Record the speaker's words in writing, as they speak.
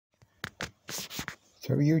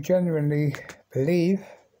So you genuinely believe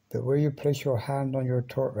that where you place your hand on your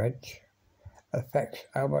torque wrench affects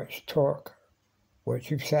how much torque, once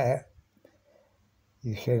you've set it,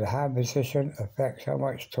 you say the hand position affects how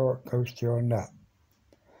much torque goes to your nut.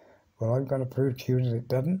 Well, I'm going to prove to you that it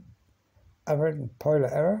doesn't, other than pilot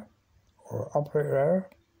error or operator error.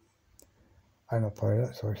 I'm a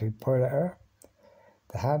pilot, so I say pilot error.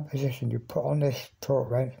 The hand position you put on this torque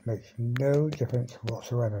wrench makes no difference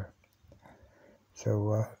whatsoever.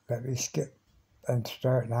 So let me skip and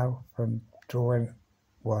start now from drawing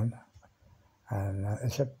 1, and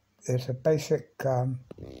it's a basic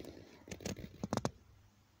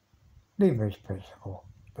leverage principle.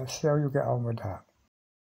 Let's see how you get on with that.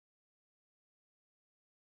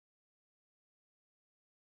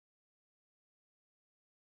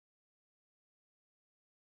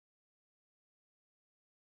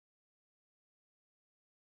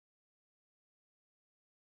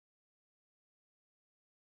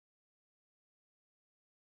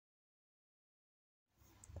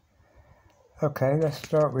 Okay, let's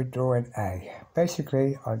start with drawing A.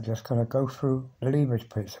 Basically, I'm just going to go through the leverage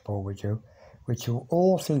principle with you, which you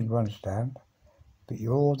all seem to understand, but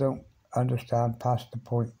you all don't understand past the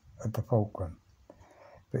point of the fulcrum.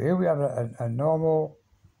 But here we have a normal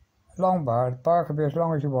long bar. The bar can be as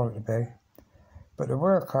long as you want it to be, but the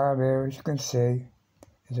work arm here, as you can see,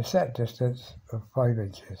 is a set distance of 5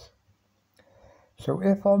 inches. So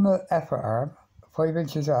if on the effort arm, 5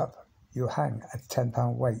 inches up, you hang a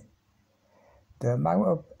 10-pound weight, the amount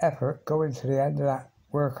of effort going to the end of that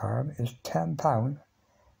work arm is 10 pounds,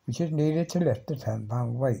 which is needed to lift the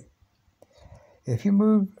 10-pound weight. If you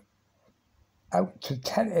move out to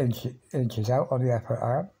 10 inches out on the effort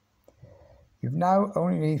arm, you now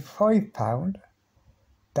only need 5 pounds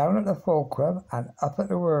down at the fulcrum and up at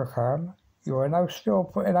the work arm. You are now still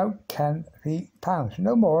putting out 10 pounds,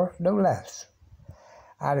 no more, no less.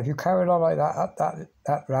 And if you carry on like that up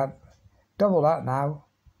that ramp, double that now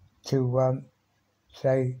to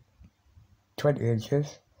say 20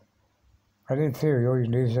 inches, and in theory all you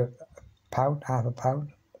need is a pound, half a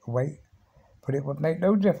pound weight, but it would make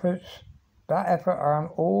no difference. That effort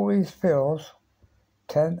arm always fills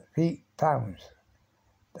 10 pounds,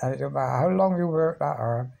 and it doesn't matter how long you work that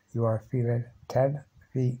arm, you are feeling 10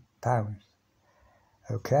 pounds.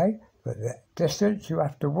 Okay, but the distance you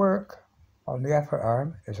have to work on the effort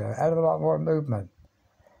arm is a hell of a lot more movement.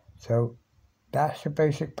 So that's the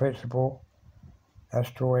basic principle. That's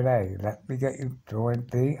drawing A. Let me get you drawing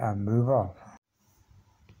B and move on.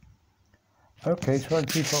 Okay, so I'm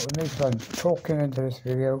keep up with me, so I'm talking into this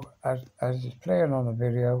video. As it's playing on the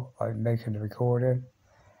video, I'm making the recording.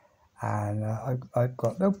 And I've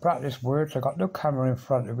got no practice words, I've got no camera in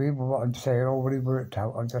front of me, but what I'm saying already worked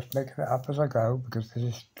out. I'm just making it up as I go, because this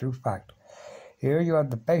is true fact. Here you have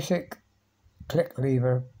the basic click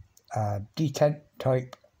lever, detent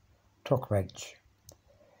type torque wrench.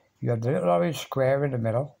 You have the little orange square in the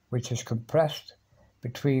middle, which is compressed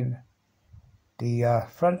between the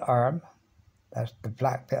front arm, that's the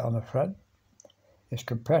black bit on the front. It's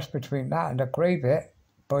compressed between that and the grey bit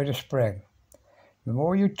by the spring. The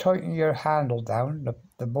more you tighten your handle down,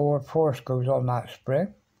 the more force goes on that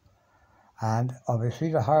spring. And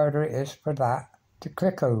obviously the harder it is for that to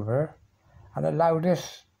click over and allow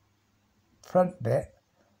this front bit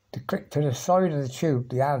to click to the side of the tube,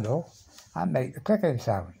 the handle, and make the clicking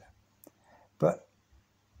sound. But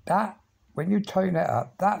that, when you tighten it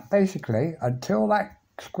up, that basically, until that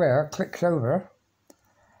square clicks over,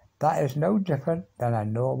 that is no different than a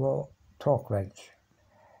normal torque wrench.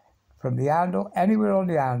 From the handle, anywhere on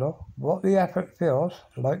the handle, what the effort feels,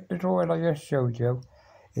 like the drawing I just showed you,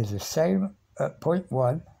 is the same at point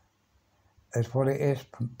 1 as what it is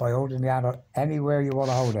by holding the handle anywhere you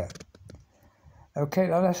want to hold it. Okay,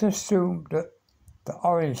 now let's assume that the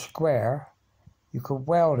orange square, you can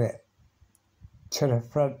weld it to the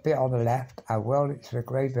front bit on the left and weld it to the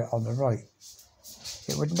grey bit on the right.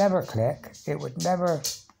 It would never click, it would never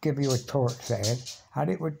give you a torque setting, and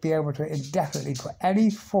it would be able to indefinitely put any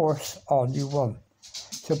force on you want.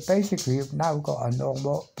 So basically you've now got a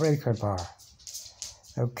normal breaker bar.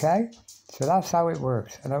 Okay, so that's how it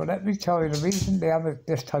works. And now let me tell you, the reason they have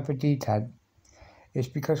this type of detent is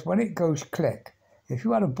because when it goes click, if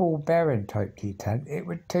you had a ball bearing type detent, it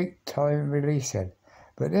would take time releasing.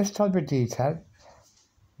 But this type of detent,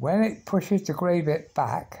 when it pushes the grey bit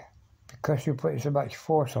back, because you're putting so much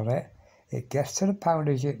force on it, it gets to the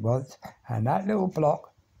poundage it wants, and that little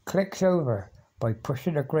block clicks over by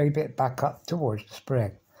pushing the grey bit back up towards the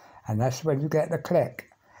spring. And that's when you get the click.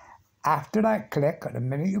 After that click, at the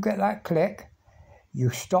minute you get that click, you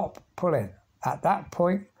stop pulling. At that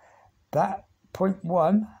point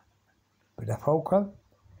 1, But the fulcrum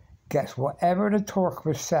gets whatever the torque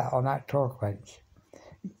was set on that torque wrench.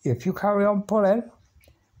 If you carry on pulling,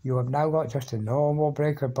 you have now got just a normal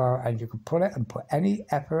breaker bar, and you can pull it and put any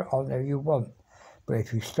effort on there you want. But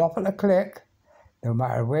if you stop at the click, no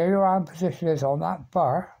matter where your arm position is on that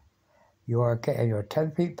bar, you are getting your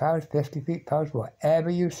 10 feet-pounds, 50 feet-pounds, whatever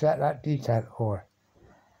you set that detent for.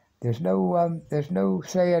 There's no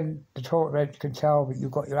saying the torque wrench can tell that you've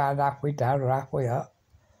got your hand halfway down or halfway up.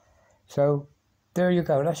 So there you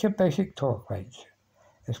go, that's your basic torque wrench.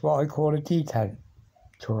 It's what I call a detent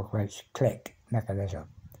torque wrench click mechanism.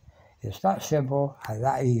 It's that simple and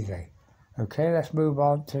that easy. Okay, let's move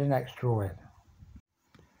on to the next drawing.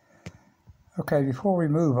 Okay, before we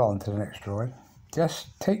move on to the next drawing,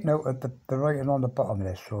 just take note of the writing on the bottom of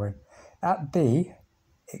this drawing. At B,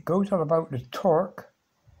 it goes on about the torque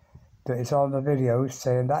that is on the video,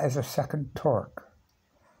 saying that is a second torque.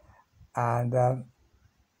 And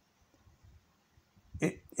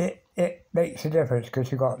it makes a difference,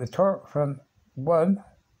 because you've got the torque from 1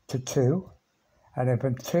 to 2, and then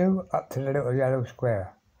from 2 up to the little yellow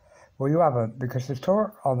square. Well, you haven't, because the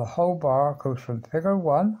torque on the whole bar goes from figure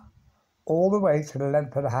 1 all the way to the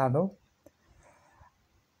length of the handle,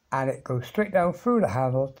 and it goes straight down through the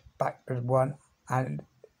handle back to 1, and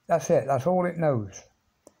that's it, that's all it knows.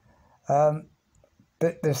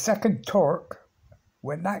 The second torque,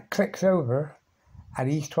 when that clicks over and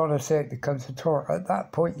he's trying to say it becomes a torque, at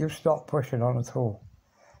that point you stop pushing on the tool.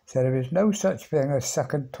 So there is no such thing as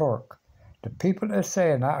second torque. The people that are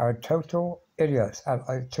saying that are total idiots, and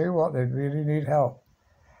I tell you what, they really need help.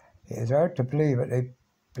 It is hard to believe that they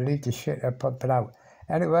believe the shit they're pumping out.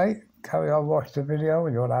 Anyway, carry on, watch the video,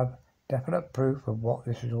 and you'll have definite proof of what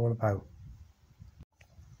this is all about.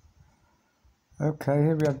 Okay,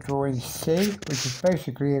 here we have drawing C, which is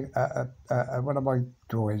basically one of my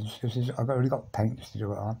drawings. I've only got paints to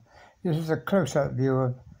do it on. This is a close-up view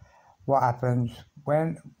of what happens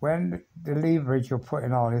when the leverage you're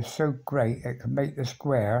putting on is so great it can make the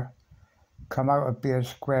square come out of being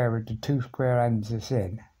square with the two square ends it's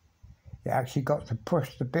in. It actually got to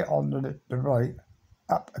push the bit on the right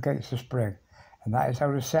up against the spring, and that is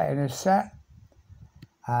how the setting is set.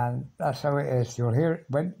 And that's how it is. You'll hear it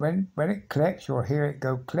when it clicks, you'll hear it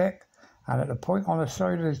go click, and at the point on the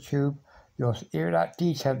side of the tube, you'll hear that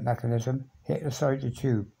detent mechanism hit the side of the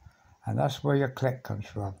tube, and that's where your click comes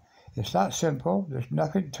from. It's that simple, there's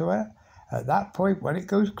nothing to it. At that point, when it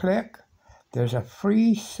goes click, there's a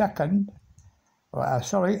 3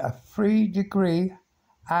 degree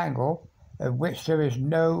angle at which there is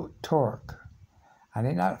no torque. And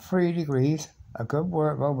in that 3 degrees, a good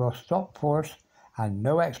workman will stop force, and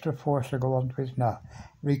no extra force will go onto his nut,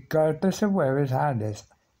 regardless of where his hand is.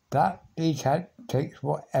 That detent takes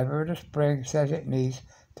whatever the spring says it needs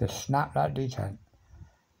to snap that detent.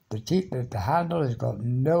 The handle has got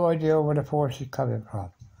no idea where the force is coming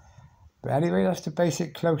from. But anyway, that's the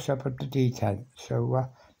basic close-up of the detent. So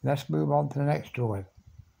let's move on to the next drawing.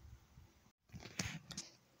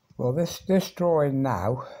 Well, this drawing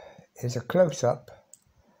now is a close-up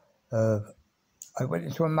of, I went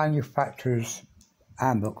into a manufacturer's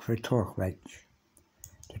handbook for a torque wrench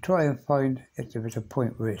to try and find if there was a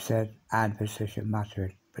point where it said hand position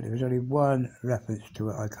mattered, but there was only one reference to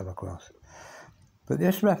it I come across. But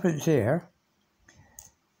this reference here,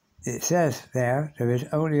 it says there is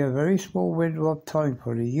only a very small window of time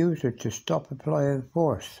for the user to stop applying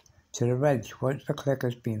force to the wrench once the click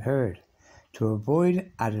has been heard, to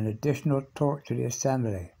avoid adding additional torque to the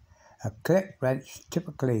assembly. A click wrench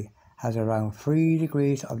typically has around 3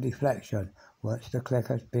 degrees of deflection once the click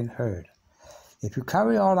has been heard. If you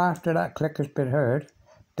carry on after that click has been heard,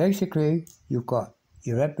 basically you've got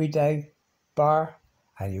your everyday bar,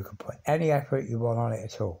 and you can put any effort you want on it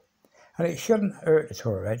at all. And it shouldn't hurt the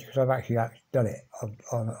torque wrench, because I've actually done it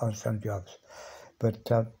on some jobs. But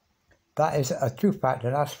that is a true fact,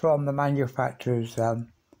 and that's from the manufacturer's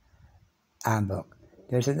handbook.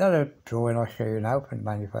 There's another drawing I'll show you now from the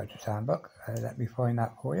manufacturer's handbook. Let me find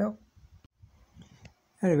that for you.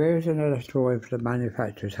 Anyway, here's another drawing from the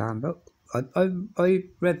manufacturer's handbook. I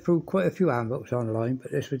read through quite a few handbooks online,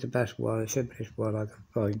 but this was the best one, the simplest one I could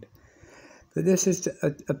find. But this is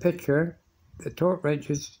a picture. The torque wrench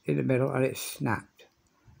is in the middle and it's snapped.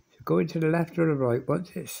 So going to the left or the right,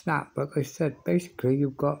 once it's snapped, like I said, basically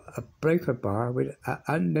you've got a breaker bar with an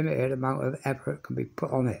unlimited amount of effort can be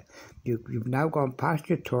put on it. You've now gone past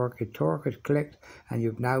your torque has clicked, and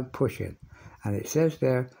you've now pushing. And it says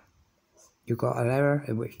there, you've got an error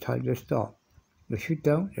in which time to stop. If you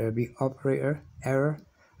don't, there will be operator error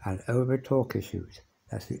and over torque issues.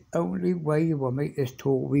 That's the only way you will make this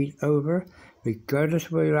tool read over, regardless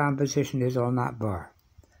of where your hand position is on that bar.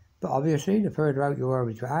 But obviously, the further out you are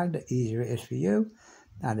with your hand, the easier it is for you,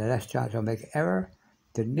 and the less chance you'll make an error.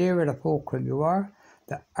 The nearer the fulcrum you are,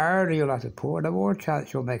 the harder you'll have to pull, the more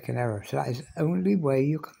chance you'll make an error. So that is the only way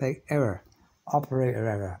you can make error, operator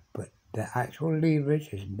error. But the actual leverage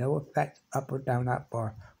has no effect up or down that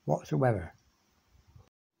bar whatsoever.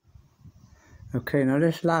 Okay, now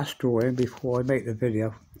this last drawing, before I make the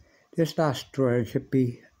video, this last drawing should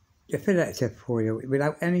be definitive for you.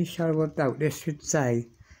 Without any shadow of doubt, this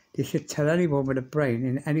should tell anyone with a brain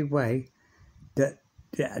in any way that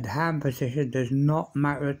the hand position does not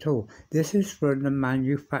matter at all. This is from the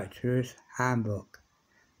manufacturer's handbook.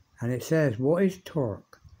 And it says, what is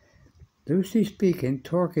torque? Loosely speaking,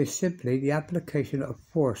 torque is simply the application of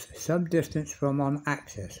force some distance from on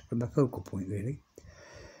axis, from a focal point really,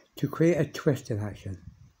 to create a twisting action.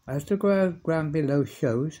 As the diagram below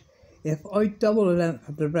shows, if I double the length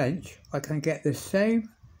of the wrench, I can get the same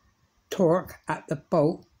torque at the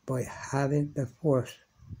bolt by having the force.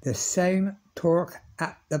 The same torque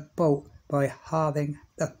at the bolt by having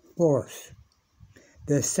the force.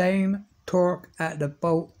 The same torque at the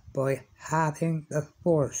bolt by having the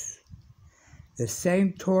force. The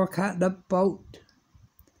same torque at the bolt.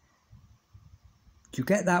 Did you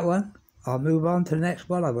get that one? I'll move on to the next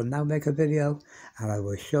one. I will now make a video and I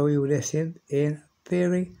will show you this in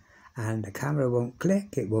theory, and the camera won't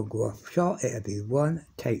click, it won't go off shot, it'll be one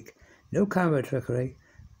take. No camera trickery,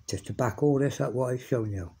 just to back all this up what I've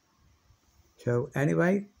shown you. So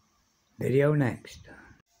anyway, video next.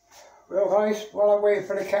 Well guys, while I'm waiting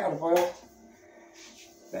for the kettle to boil,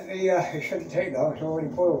 it shouldn't take long, it's already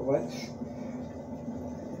boiled once.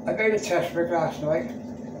 I made a test rig last night,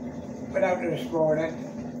 went out there this morning,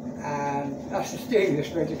 and that's the steam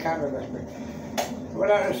that's made the camera whisper.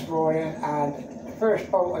 Went out this morning and the first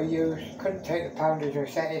bolt I used couldn't take the poundage or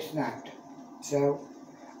set, it snapped. So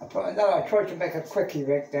I tried to make a quickie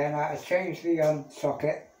rig then. I changed the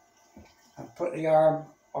socket and put the arm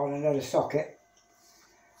on another socket,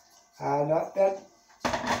 and then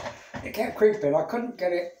it kept creeping. I couldn't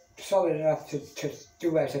get it solid enough to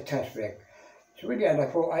do as a test rig. So in the end I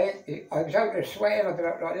thought, I was out there sweating,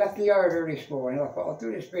 I left the yard early this morning. I thought I'll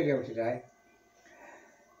do this video today.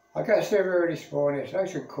 I got there early this morning, it's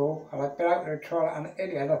nice and cool, and I've been out there trying it, and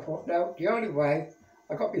in the end I thought, no, the only way,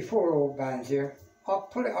 I got my 4 old bands here, I'll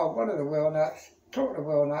put it on one of the wheel nuts, torque the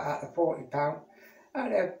wheel nut at the 40 pound,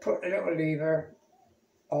 and then put the little lever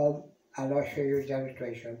on, and I'll show you a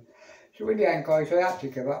demonstration. So in the end guys, I had to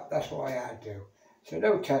give up, that's what I had to do. So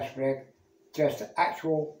no test rig, just the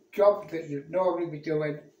actual job that you'd normally be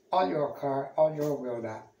doing on your car, on your wheel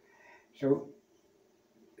nut. So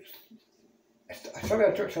some of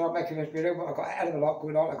the tricks that I'm making this video, but I've got a hell of a lot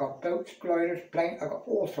going on. I've got boats, gliders, planes, I've got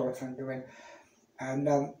all sorts I'm doing. And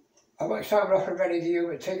I might sound rough and ready to you,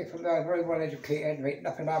 but take it from there, I'm very well educated, right?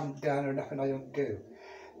 Nothing I haven't done or nothing I don't do.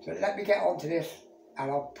 So let me get on to this, and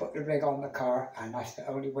I'll put the rig on the car, and that's the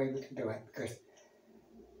only way we can do it, because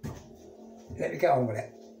let me get on with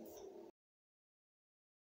it.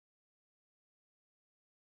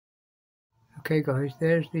 Okay guys,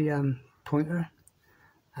 there's the pointer,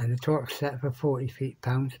 and the torque set for 40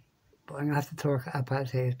 feet-pounds, but I'm going to have to torque it up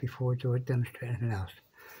as it is before I demonstrate anything else.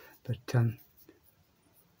 But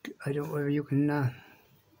I don't know whether you can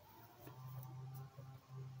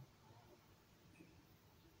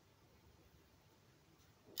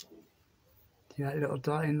see that little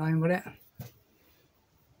dot in line with it.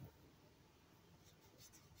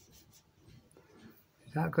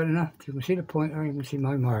 Is that good enough? You can see the pointer, you can see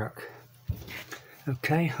my mark.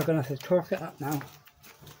 Okay, I'm going to have to torque it up now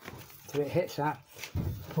till it hits that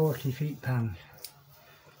 40 feet-pounds.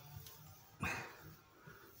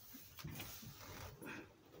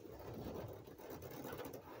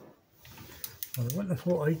 Well, I wouldn't have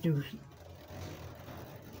thought I'd do.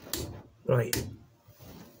 Right,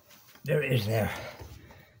 there it is there.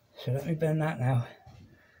 So let me bend that now.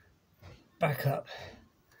 Back up.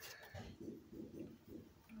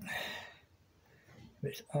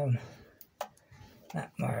 It's on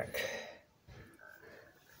that mark.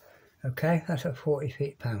 Okay, that's at 40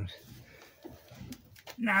 feet-pounds.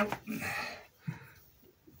 Now,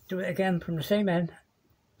 do it again from the same end.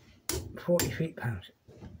 40 feet-pounds.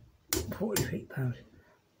 40 feet-pounds.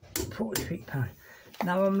 40 feet-pounds.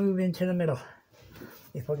 Now I'll move into the middle,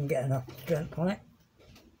 if I can get enough strength on it.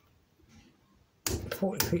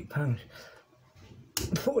 40 feet-pounds.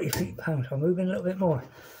 40 feet-pounds. I'll move in a little bit more.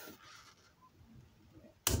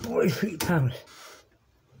 40 feet-pounds.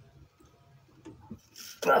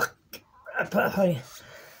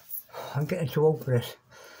 I'm getting too old for this.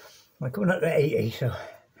 I'm going up to 80, so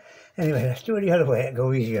anyway, let's do it the other way, it'll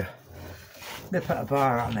go easier. Let's put a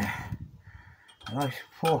bar on there. a nice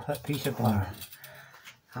 4-foot piece of bar,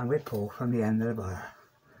 and we pull from the end of the bar.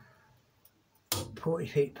 40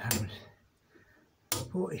 feet-pounds,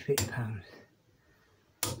 40 feet-pounds,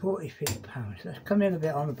 40 feet-pounds. Let's come in a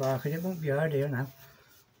bit on the bar because it won't be hard here now.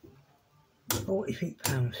 40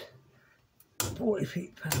 feet-pounds, 40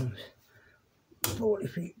 feet-pounds, 40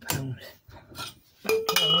 feet-pounds.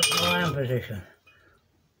 What's the land position?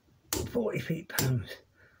 40 feet-pounds.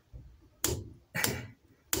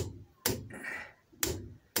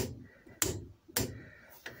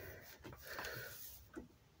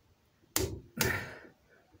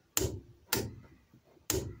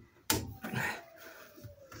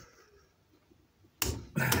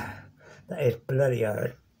 That is bloody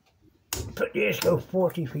hard. But let's go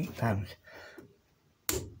 40 feet-pounds.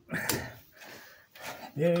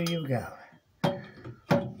 There you go.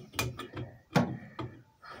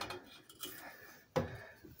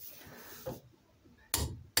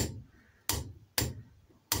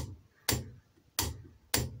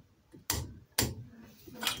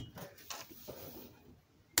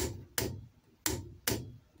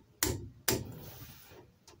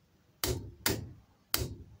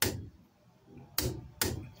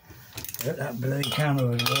 Look, that bloody camera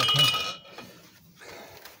was working.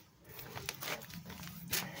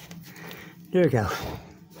 There we go.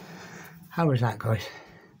 How was that, guys?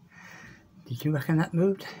 Did you reckon that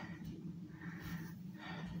moved?